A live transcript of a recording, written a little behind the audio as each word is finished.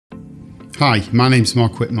Hi, my name's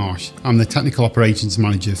Mark Whitmarsh. I'm the Technical Operations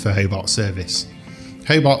Manager for HOBART Service.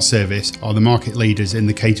 HOBART Service are the market leaders in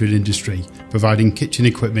the catering industry, providing kitchen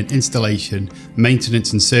equipment installation,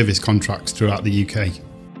 maintenance and service contracts throughout the UK.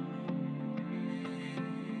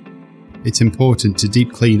 It's important to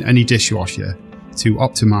deep clean any dishwasher to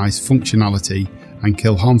optimise functionality and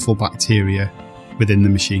kill harmful bacteria within the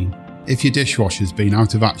machine. If your dishwasher's been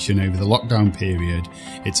out of action over the lockdown period,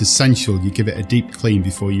 it's essential you give it a deep clean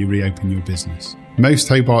before you reopen your business. Most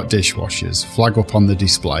HOBART dishwashers flag up on the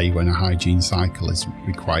display when a hygiene cycle is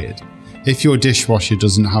required. If your dishwasher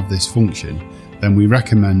doesn't have this function, then we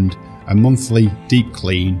recommend a monthly deep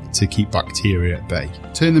clean to keep bacteria at bay.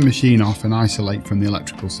 Turn the machine off and isolate from the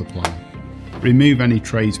electrical supply. Remove any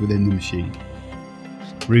trays within the machine.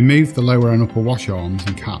 Remove the lower and upper wash arms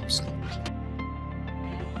and caps.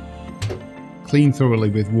 Clean thoroughly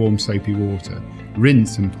with warm soapy water.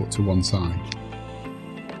 Rinse and put to one side.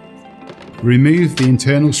 Remove the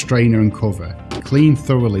internal strainer and cover. Clean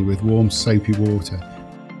thoroughly with warm soapy water.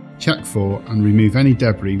 Check for and remove any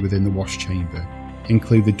debris within the wash chamber.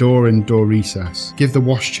 Include the door and door recess. Give the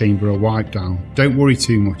wash chamber a wipe down. Don't worry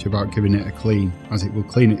too much about giving it a clean, as it will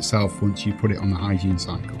clean itself once you put it on the hygiene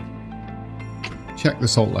cycle. Check the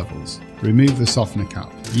salt levels. Remove the softener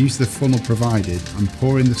cap. Use the funnel provided and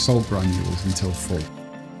pour in the salt granules until full.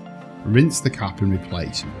 Rinse the cap and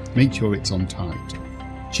replace. Make sure it's on tight.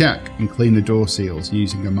 Check and clean the door seals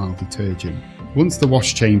using a mild detergent. Once the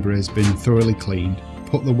wash chamber has been thoroughly cleaned,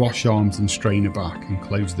 put the wash arms and strainer back and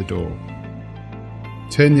close the door.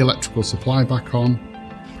 Turn the electrical supply back on.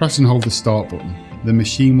 Press and hold the start button. The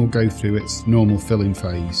machine will go through its normal filling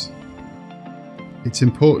phase. It's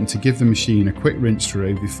important to give the machine a quick rinse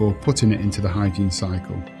through before putting it into the hygiene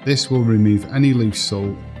cycle. This will remove any loose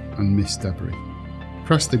salt and mist debris.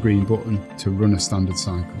 Press the green button to run a standard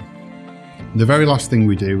cycle. The very last thing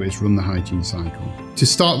we do is run the hygiene cycle. To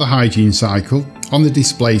start the hygiene cycle, on the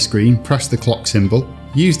display screen, press the clock symbol.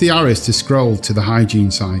 Use the arrows to scroll to the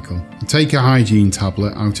hygiene cycle. Take a hygiene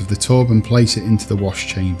tablet out of the tub and place it into the wash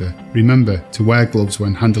chamber. Remember to wear gloves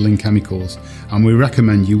when handling chemicals, and we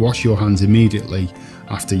recommend you wash your hands immediately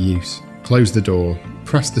after use. Close the door.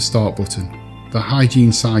 Press the start button. The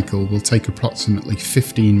hygiene cycle will take approximately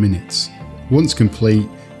 15 minutes. Once complete,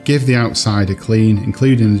 give the outside a clean,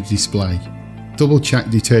 including the display. Double check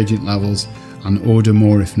detergent levels and order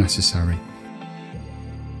more if necessary.